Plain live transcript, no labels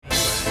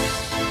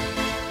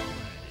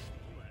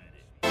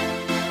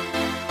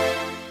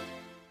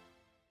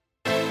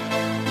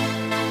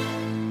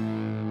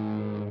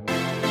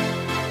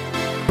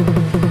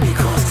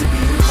Because to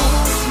be the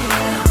boss,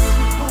 yeah.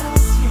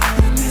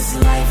 In this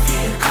life,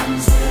 yeah, it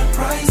comes with a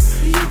price.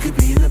 You could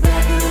be in the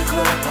back of the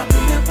club,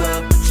 popping that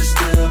bub, but you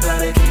still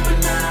gotta keep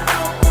an eye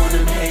out on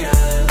them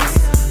haters.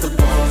 The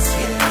boss,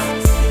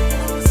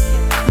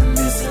 yeah. In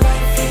this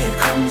life, yeah, it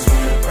comes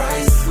with a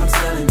price. I'm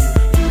telling you,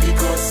 you get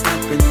caught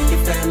slipping, and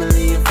your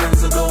family and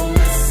friends will go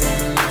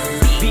missing.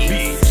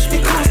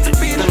 Because to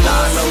be the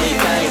boss,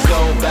 yeah. Gangs go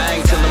bang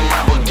to the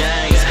marble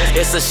gangs.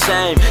 It's a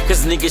shame,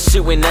 cause niggas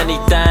shooting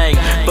anything.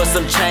 But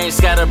some change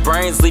scatter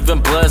brains, leaving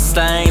blood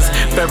stains.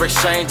 Fair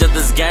exchange of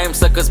this game,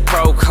 suckers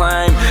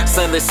proclaim.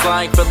 Saying they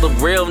slang for the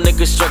real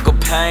niggas struggle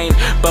pain.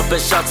 Bumping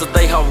shots of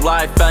they whole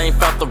life, I ain't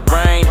felt the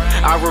rain.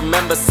 I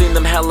remember seeing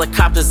them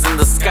helicopters in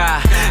the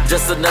sky.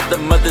 Just another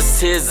mother's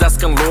tears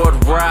asking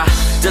Lord why.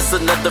 Just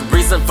another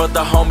reason for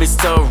the homies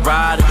to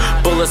ride.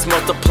 Bullets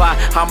multiply,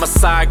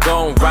 homicide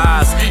gon'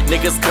 rise.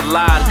 Niggas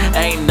collide,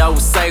 ain't no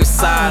safe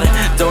side.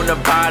 Don't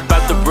abide by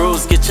the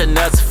rules, get your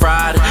nuts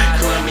fried.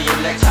 Clean me your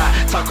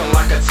necktie, talking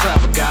like a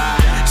tough guy.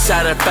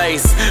 Shattered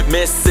face,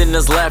 missing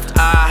his left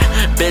eye.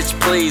 Bitch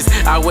please,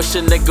 I wish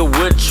a nigga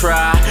would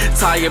try.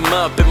 Tie him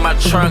up in my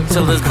trunk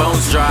till his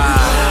bones dry.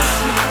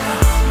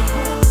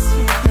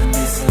 In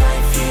this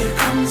life, yeah, it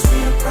comes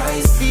with a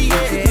price. You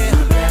could be in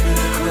the back of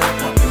the club,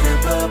 popping that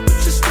bub,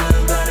 but you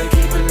still gotta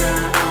keep an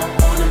eye out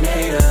on them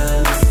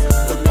haters.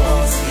 The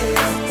boss,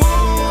 yeah.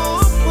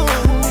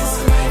 In this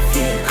life,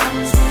 yeah, it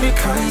comes with a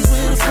price.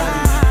 You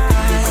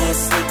get caught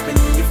slipping,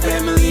 and your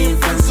family and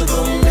friends will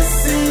go missing.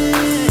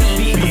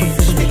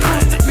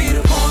 Because to be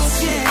the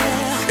boss,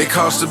 yeah. It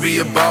costs to be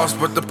a boss,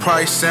 but the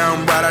price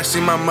sound right. I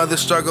see my mother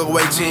struggle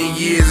 18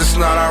 years, it's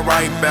not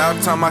alright.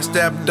 About time I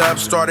stepped up,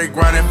 started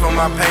grinding for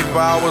my paper.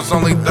 I was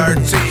only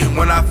 13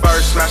 when I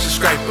first smashed a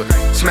scraper,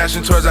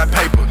 smashing towards that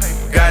paper.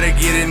 Gotta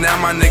get it now,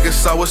 my niggas,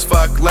 so it's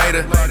fuck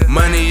later.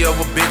 Money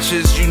over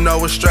bitches, you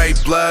know it's straight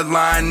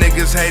bloodline.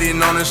 Niggas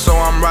hating on it, so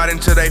I'm riding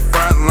to they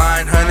front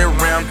line.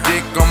 100-round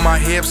dick on my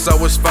hip,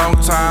 so it's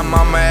phone time.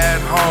 Mama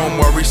at home,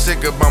 worry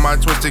sick about my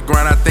twisted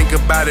grind. I think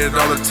about it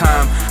all the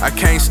time. I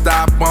can't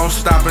stop, won't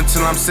stop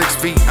until I'm 6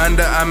 feet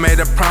under. I made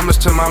a promise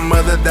to my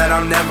mother that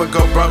I'll never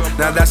go broke.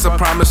 Now that's a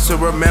promise to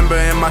remember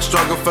in my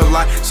struggle for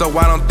life. So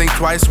I don't think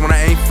twice when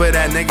I aim for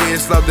that nigga.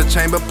 It's load the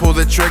chamber, pull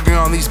the trigger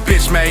on these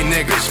bitch-made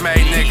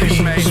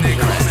niggas.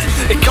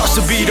 It costs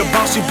to be the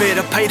boss, you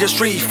better pay the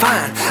street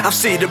fine. I've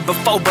seen it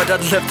before, but I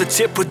left the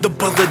tip with the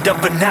bullet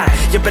of a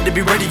knife. You better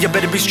be ready, you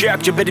better be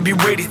strapped, you better be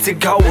ready to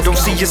go. Don't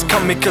see us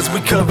coming cause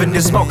we covered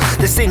in smoke.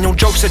 This ain't no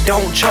joke, so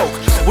don't choke.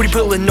 When you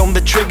pulling on the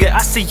trigger,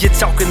 I see you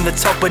talking the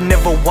talk but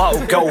never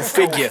walk, go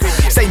figure.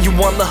 Saying you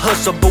want the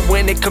hustle, but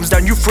when it comes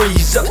down you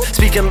freeze up.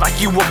 Speaking like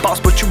you a boss,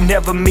 but you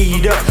never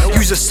meet up.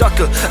 You's a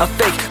sucker, a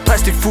fake,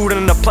 plastic food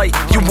on the plate.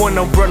 You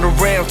wanna run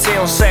around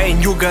town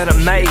saying you got it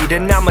made,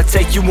 and I'ma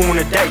take you on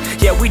a date.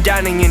 Yeah, we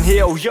dining in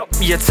hell, yup,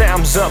 your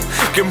time's up.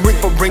 Get ring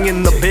for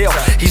ringing the bell.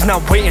 He's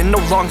not waiting, no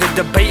longer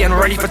debating,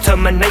 ready for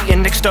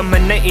terminating,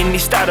 exterminating. He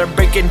started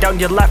breaking down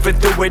your life and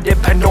threw it in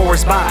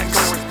Pandora's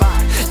box.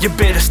 You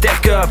better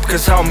stack up,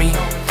 cause homie,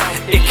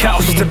 it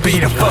costs to be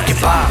the fucking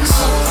boss.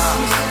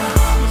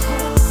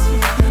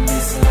 In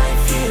this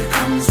life, yeah, it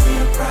comes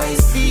with a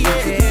price. You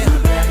could be in the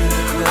back of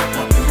the club,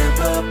 popping that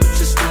bub, but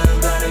you still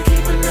gotta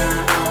keep an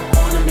eye out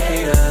on them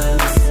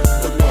haters.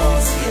 The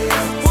boss, yeah.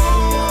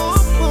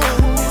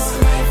 In this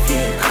life,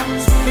 yeah, it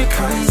comes with a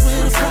price. You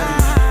get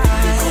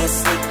caught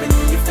slipping,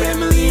 and your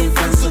family and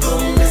friends will go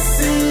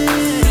missing.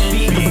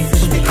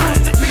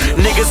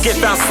 Niggas get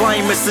found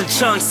slain, missing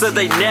chunks of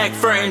they neck.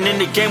 Frontin' in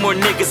the game where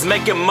niggas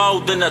making more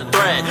than a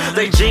threat.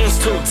 They jeans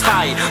too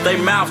tight, they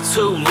mouth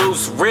too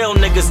loose. Real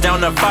niggas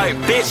down to fight,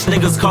 bitch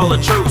niggas call a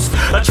truce.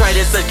 A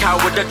traitor said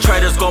coward, the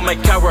traitors gon'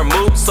 make coward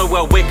move. So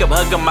I wake up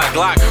hugging my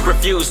Glock,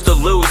 refuse to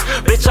lose.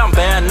 Bitch, I'm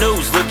bad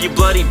news, look you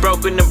bloody,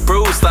 broken and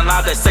bruised. I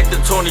now dissect the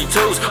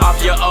 22s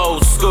off your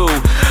old school.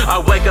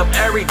 I wake up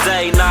every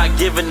day not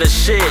giving a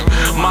shit.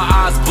 My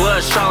eyes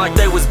bloodshot like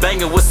they was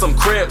banging with some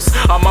Crips.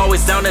 I'm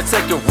always down to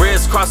take a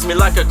risk, cross me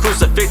like a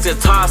crucifix and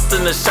tossed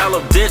in a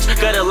shallow ditch.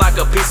 Got it like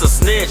a piece of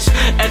snitch.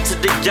 Enter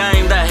the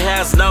game that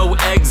has no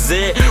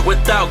exit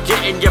without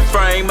getting your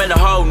frame and the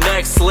whole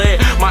neck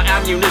slit. My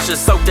ammunition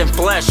soaked in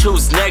flesh.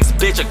 Who's next,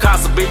 bitch? A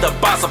cost to be the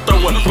boss. I'm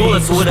throwing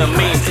bullets with a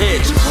mean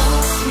pitch.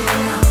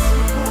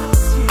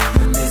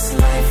 In this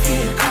life,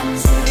 yeah,